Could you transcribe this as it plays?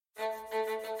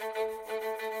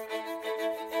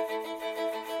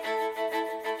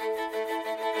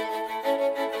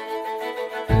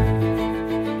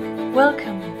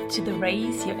Welcome to the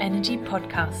Raise Your Energy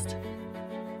podcast.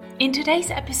 In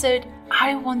today's episode,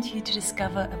 I want you to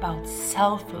discover about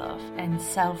self-love and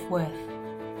self-worth.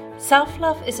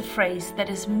 Self-love is a phrase that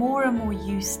is more and more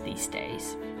used these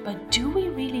days, but do we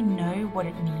really know what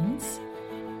it means?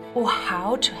 Or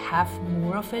how to have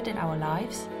more of it in our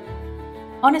lives?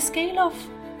 On a scale of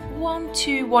 1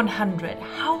 to 100,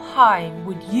 how high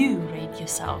would you rate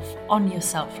yourself on your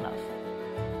self-love?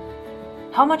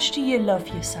 How much do you love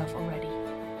yourself already?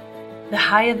 The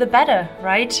higher the better,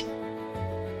 right?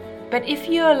 But if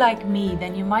you're like me,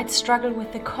 then you might struggle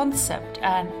with the concept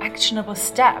and actionable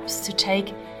steps to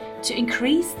take to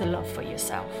increase the love for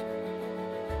yourself.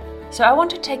 So I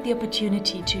want to take the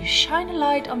opportunity to shine a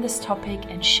light on this topic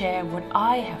and share what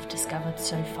I have discovered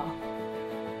so far.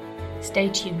 Stay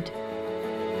tuned.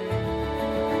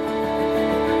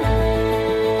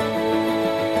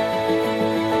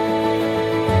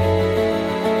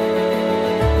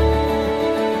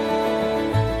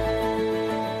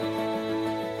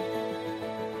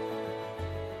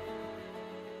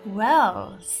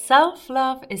 Well,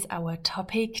 self-love is our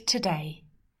topic today.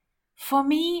 For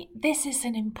me, this is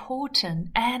an important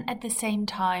and at the same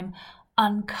time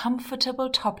uncomfortable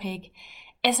topic,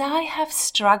 as I have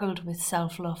struggled with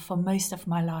self-love for most of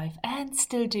my life and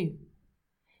still do.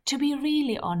 To be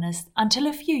really honest, until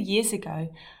a few years ago,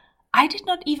 I did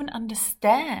not even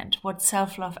understand what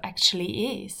self-love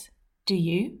actually is. Do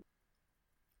you?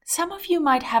 Some of you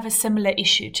might have a similar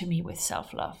issue to me with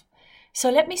self-love. So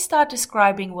let me start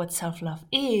describing what self-love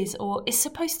is or is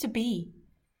supposed to be.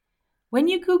 When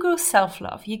you Google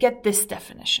self-love, you get this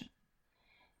definition.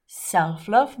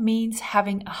 Self-love means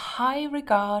having a high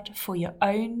regard for your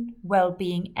own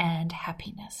well-being and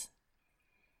happiness.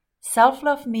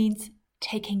 Self-love means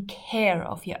taking care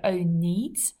of your own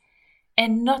needs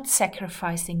and not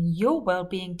sacrificing your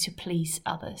well-being to please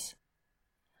others.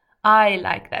 I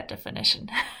like that definition.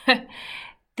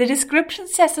 The description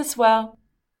says as well,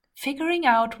 figuring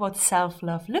out what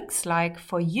self-love looks like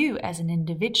for you as an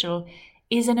individual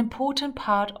is an important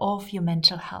part of your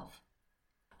mental health.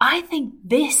 I think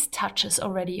this touches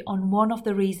already on one of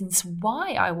the reasons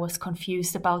why I was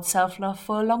confused about self-love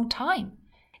for a long time.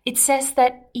 It says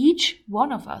that each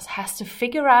one of us has to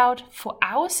figure out for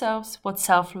ourselves what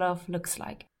self-love looks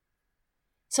like.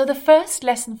 So the first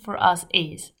lesson for us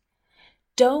is,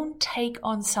 don't take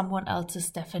on someone else's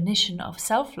definition of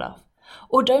self-love.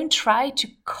 Or don't try to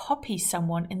copy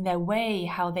someone in their way,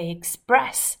 how they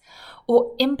express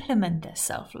or implement their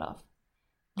self-love.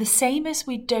 The same as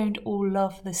we don't all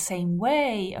love the same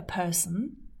way a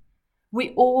person,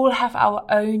 we all have our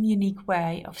own unique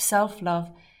way of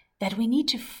self-love that we need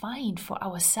to find for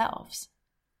ourselves.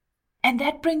 And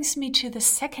that brings me to the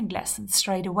second lesson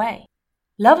straight away.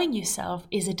 Loving yourself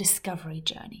is a discovery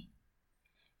journey.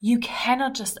 You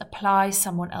cannot just apply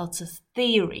someone else's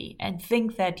theory and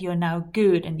think that you're now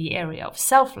good in the area of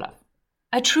self-love.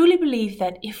 I truly believe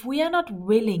that if we are not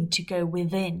willing to go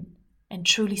within and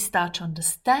truly start to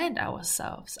understand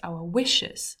ourselves, our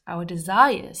wishes, our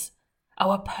desires,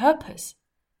 our purpose,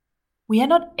 we are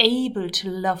not able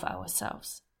to love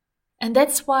ourselves. And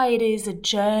that's why it is a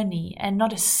journey and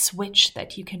not a switch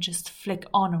that you can just flick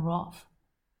on or off.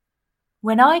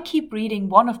 When I keep reading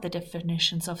one of the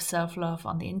definitions of self-love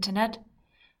on the internet,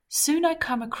 soon I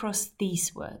come across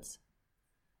these words: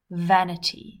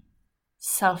 vanity,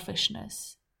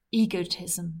 selfishness,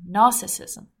 egotism,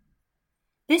 narcissism.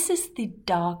 This is the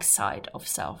dark side of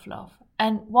self-love,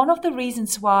 and one of the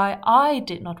reasons why I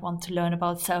did not want to learn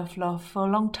about self-love for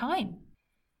a long time.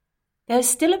 There's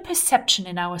still a perception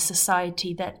in our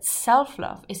society that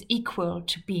self-love is equal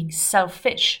to being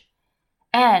selfish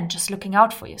and just looking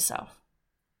out for yourself.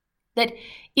 That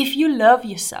if you love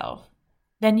yourself,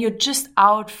 then you're just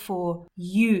out for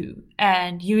you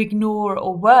and you ignore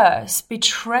or worse,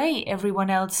 betray everyone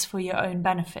else for your own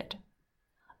benefit.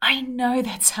 I know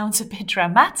that sounds a bit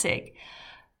dramatic,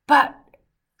 but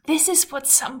this is what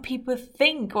some people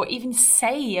think or even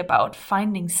say about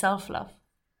finding self-love.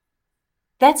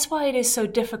 That's why it is so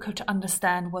difficult to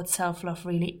understand what self-love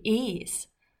really is,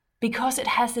 because it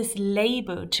has this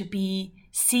label to be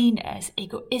seen as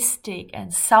egoistic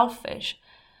and selfish,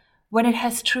 when it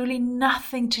has truly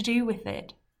nothing to do with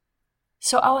it.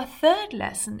 So our third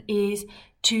lesson is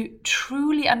to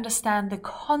truly understand the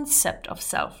concept of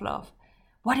self-love,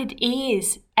 what it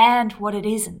is and what it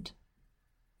isn't.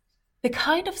 The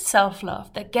kind of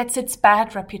self-love that gets its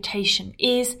bad reputation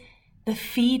is the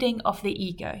feeding of the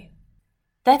ego.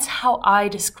 That's how I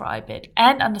describe it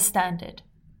and understand it.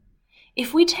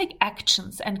 If we take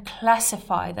actions and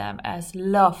classify them as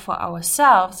love for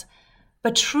ourselves,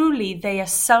 but truly they are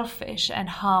selfish and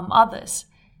harm others,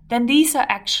 then these are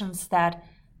actions that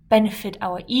benefit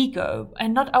our ego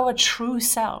and not our true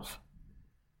self.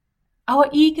 Our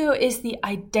ego is the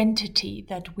identity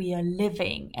that we are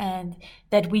living and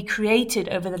that we created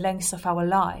over the length of our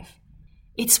life.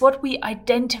 It's what we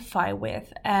identify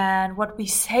with and what we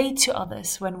say to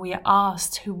others when we are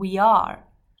asked who we are.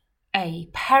 A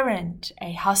parent,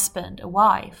 a husband, a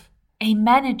wife, a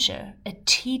manager, a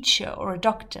teacher, or a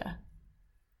doctor.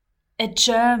 A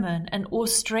German, an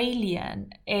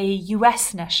Australian, a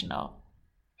US national.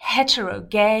 Hetero,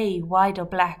 gay, white, or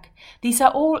black. These are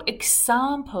all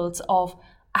examples of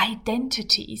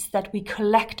identities that we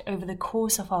collect over the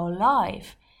course of our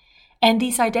life. And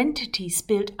these identities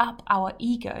build up our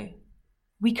ego.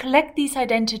 We collect these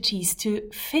identities to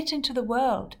fit into the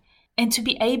world and to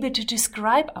be able to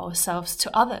describe ourselves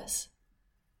to others.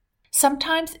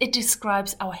 Sometimes it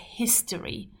describes our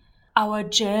history, our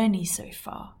journey so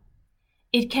far.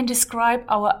 It can describe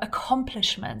our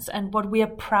accomplishments and what we are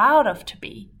proud of to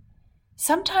be.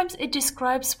 Sometimes it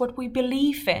describes what we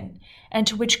believe in and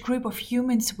to which group of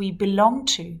humans we belong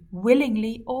to,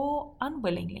 willingly or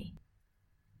unwillingly.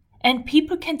 And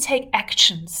people can take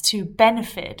actions to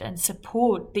benefit and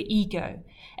support the ego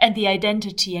and the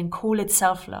identity and call it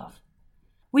self-love.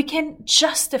 We can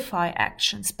justify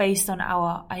actions based on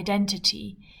our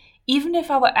identity, even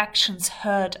if our actions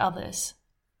hurt others.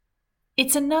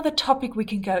 It's another topic we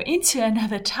can go into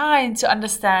another time to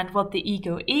understand what the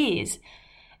ego is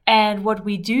and what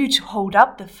we do to hold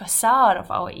up the facade of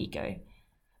our ego.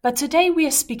 But today we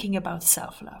are speaking about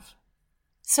self-love.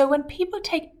 So when people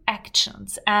take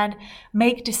actions and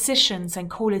make decisions and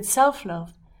call it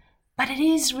self-love, but it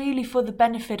is really for the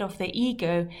benefit of their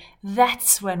ego,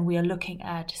 that's when we are looking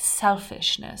at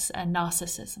selfishness and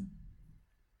narcissism.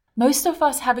 Most of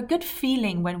us have a good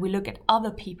feeling when we look at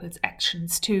other people's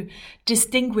actions to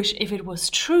distinguish if it was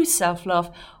true self-love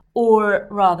or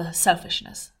rather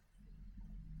selfishness.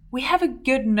 We have a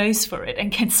good nose for it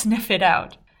and can sniff it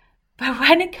out. But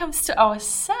when it comes to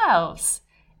ourselves,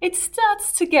 it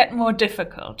starts to get more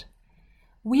difficult.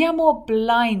 We are more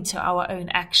blind to our own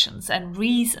actions and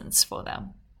reasons for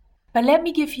them. But let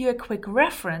me give you a quick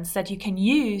reference that you can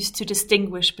use to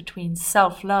distinguish between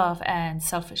self-love and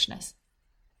selfishness.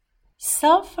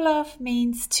 Self-love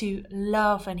means to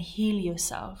love and heal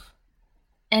yourself,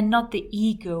 and not the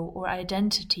ego or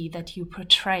identity that you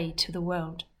portray to the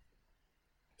world.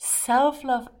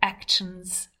 Self-love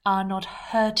actions are not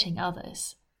hurting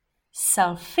others.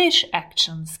 Selfish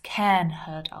actions can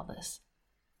hurt others.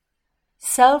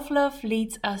 Self-love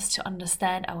leads us to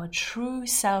understand our true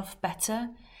self better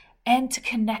and to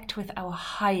connect with our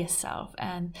higher self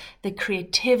and the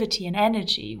creativity and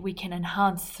energy we can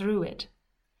enhance through it.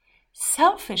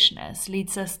 Selfishness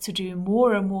leads us to do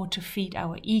more and more to feed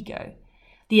our ego,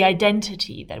 the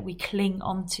identity that we cling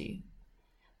onto.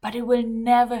 But it will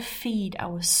never feed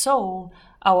our soul,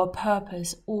 our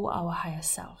purpose, or our higher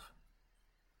self.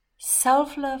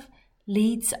 Self-love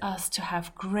leads us to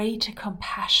have greater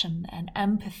compassion and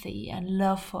empathy and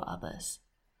love for others.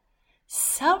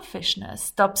 Selfishness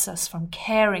stops us from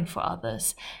caring for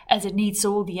others as it needs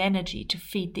all the energy to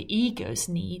feed the ego's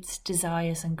needs,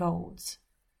 desires, and goals.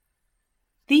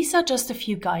 These are just a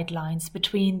few guidelines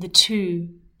between the two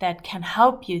that can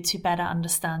help you to better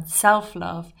understand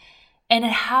self-love and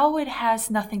how it has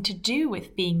nothing to do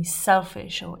with being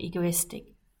selfish or egoistic.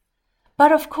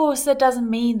 But of course, that doesn't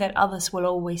mean that others will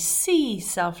always see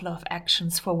self-love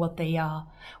actions for what they are.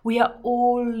 We are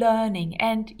all learning,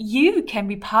 and you can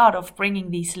be part of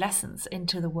bringing these lessons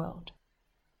into the world.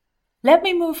 Let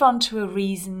me move on to a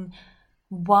reason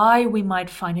why we might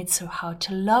find it so hard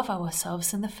to love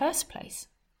ourselves in the first place.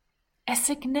 A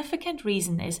significant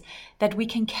reason is that we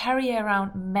can carry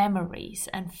around memories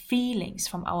and feelings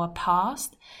from our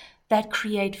past that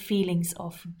create feelings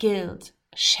of guilt,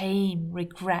 shame,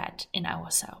 regret in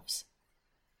ourselves.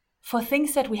 For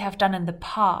things that we have done in the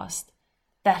past,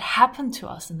 that happened to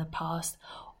us in the past,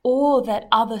 or that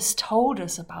others told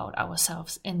us about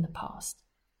ourselves in the past.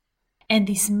 And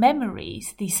these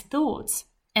memories, these thoughts,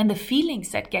 and the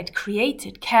feelings that get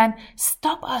created can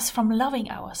stop us from loving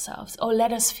ourselves or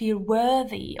let us feel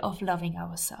worthy of loving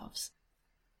ourselves.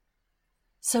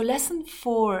 So lesson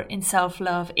 4 in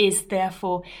self-love is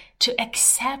therefore to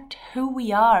accept who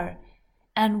we are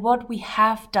and what we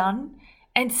have done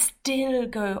and still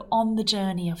go on the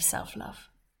journey of self-love.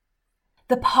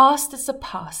 The past is the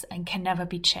past and can never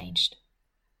be changed.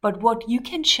 But what you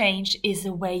can change is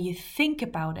the way you think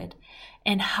about it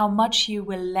and how much you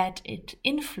will let it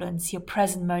influence your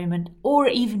present moment or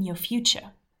even your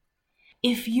future.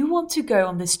 If you want to go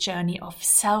on this journey of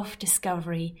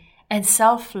self-discovery and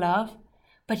self-love,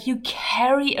 but you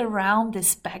carry around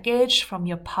this baggage from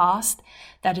your past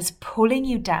that is pulling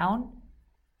you down,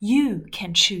 you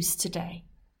can choose today.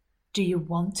 Do you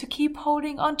want to keep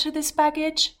holding onto this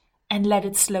baggage and let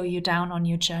it slow you down on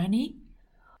your journey?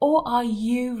 Or are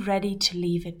you ready to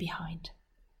leave it behind?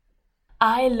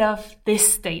 I love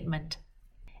this statement.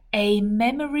 A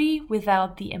memory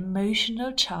without the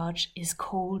emotional charge is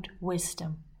called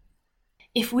wisdom.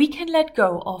 If we can let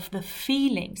go of the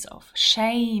feelings of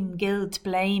shame, guilt,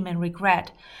 blame, and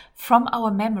regret from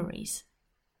our memories,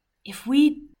 if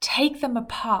we take them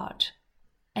apart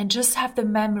and just have the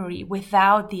memory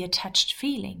without the attached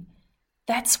feeling,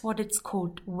 that's what it's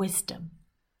called wisdom.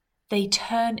 They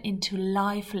turn into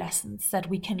life lessons that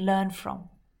we can learn from.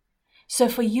 So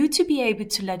for you to be able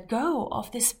to let go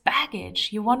of this baggage,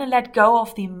 you want to let go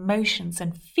of the emotions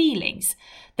and feelings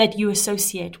that you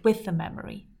associate with the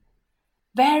memory.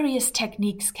 Various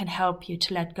techniques can help you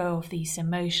to let go of these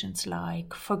emotions,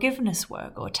 like forgiveness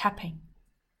work or tapping.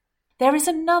 There is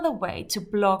another way to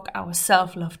block our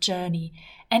self-love journey,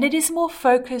 and it is more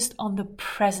focused on the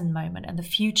present moment and the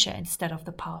future instead of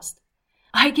the past.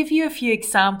 I give you a few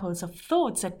examples of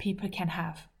thoughts that people can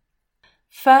have.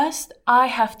 First, I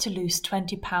have to lose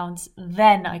 20 pounds,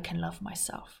 then I can love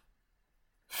myself.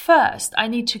 First, I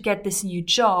need to get this new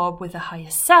job with a higher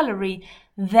salary,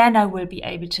 then I will be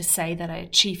able to say that I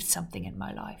achieved something in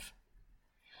my life.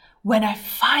 When I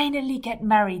finally get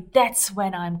married, that's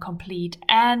when I'm complete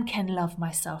and can love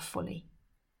myself fully.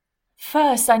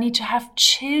 First, I need to have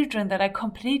children that I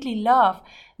completely love,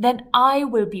 then I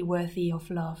will be worthy of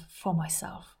love for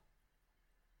myself.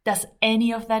 Does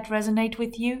any of that resonate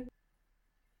with you?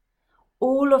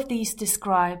 All of these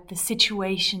describe the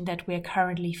situation that we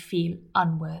currently feel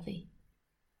unworthy.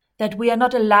 That we are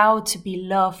not allowed to be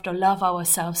loved or love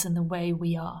ourselves in the way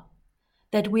we are.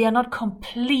 That we are not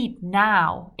complete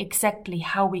now exactly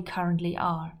how we currently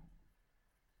are.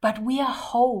 But we are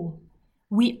whole.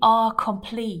 We are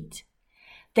complete.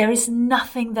 There is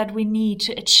nothing that we need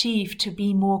to achieve to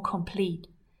be more complete.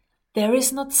 There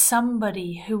is not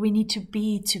somebody who we need to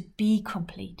be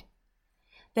complete.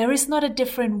 There is not a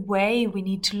different way we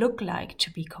need to look like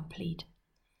to be complete.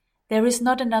 There is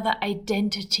not another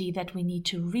identity that we need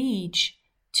to reach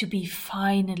to be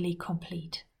finally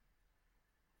complete.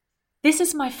 This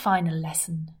is my final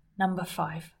lesson, number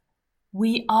 5.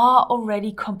 We are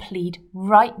already complete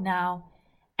right now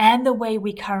and the way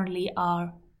we currently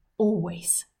are,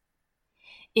 always.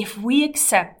 If we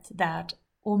accept that,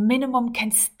 or minimum can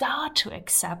start to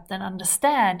accept and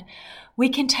understand, we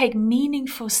can take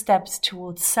meaningful steps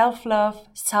towards self-love,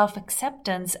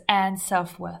 self-acceptance, and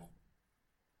self-worth.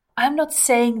 I'm not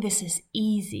saying this is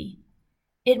easy.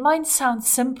 It might sound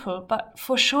simple, but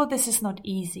for sure this is not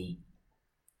easy.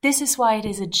 This is why it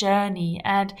is a journey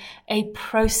and a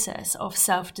process of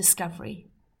self-discovery.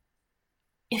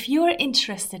 If you are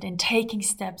interested in taking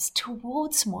steps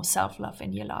towards more self-love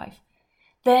in your life,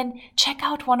 then check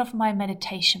out one of my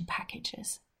meditation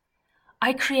packages.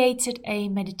 I created a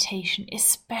meditation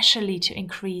especially to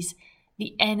increase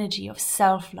the energy of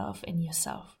self-love in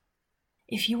yourself.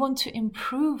 If you want to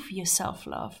improve your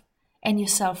self-love and your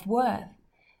self-worth,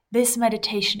 this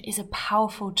meditation is a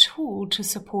powerful tool to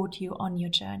support you on your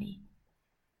journey.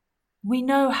 We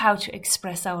know how to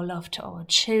express our love to our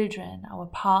children, our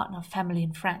partner, family,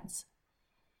 and friends.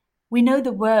 We know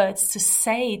the words to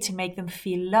say to make them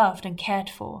feel loved and cared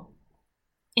for.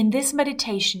 In this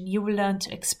meditation, you will learn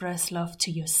to express love to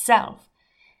yourself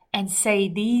and say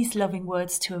these loving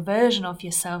words to a version of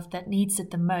yourself that needs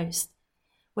it the most,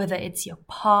 whether it's your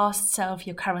past self,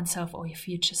 your current self, or your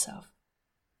future self.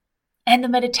 And the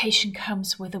meditation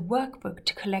comes with a workbook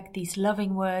to collect these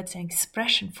loving words and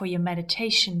expression for your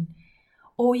meditation,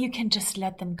 or you can just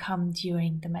let them come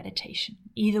during the meditation.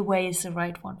 Either way is the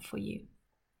right one for you.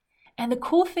 And the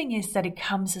cool thing is that it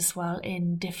comes as well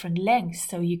in different lengths,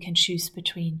 so you can choose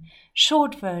between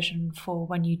short version for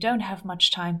when you don't have much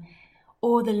time,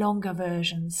 or the longer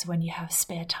versions when you have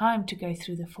spare time to go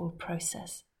through the full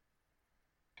process.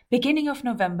 Beginning of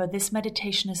November, this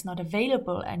meditation is not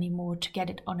available anymore to get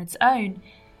it on its own,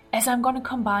 as I'm going to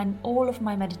combine all of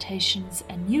my meditations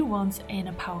and new ones in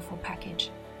a powerful package.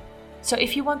 So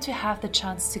if you want to have the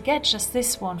chance to get just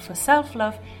this one for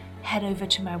self-love, head over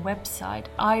to my website.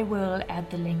 I will add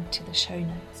the link to the show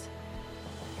notes.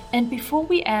 And before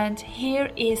we end, here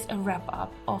is a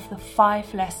wrap-up of the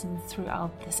 5 lessons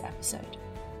throughout this episode.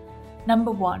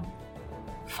 Number 1,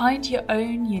 find your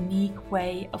own unique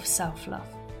way of self-love.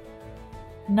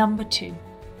 Number 2,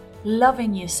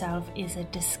 loving yourself is a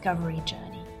discovery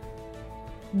journey.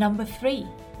 Number 3,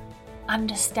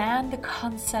 understand the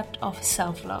concept of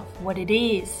self-love, what it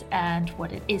is and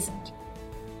what it isn't.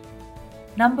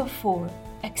 Number 4,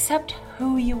 accept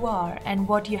who you are and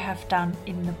what you have done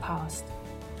in the past.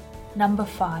 Number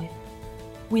 5,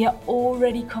 we are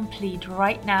already complete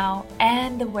right now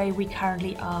and the way we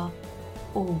currently are,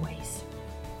 always.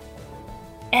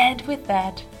 And with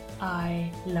that,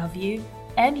 I love you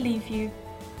and leave you.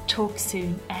 Talk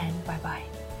soon and bye-bye.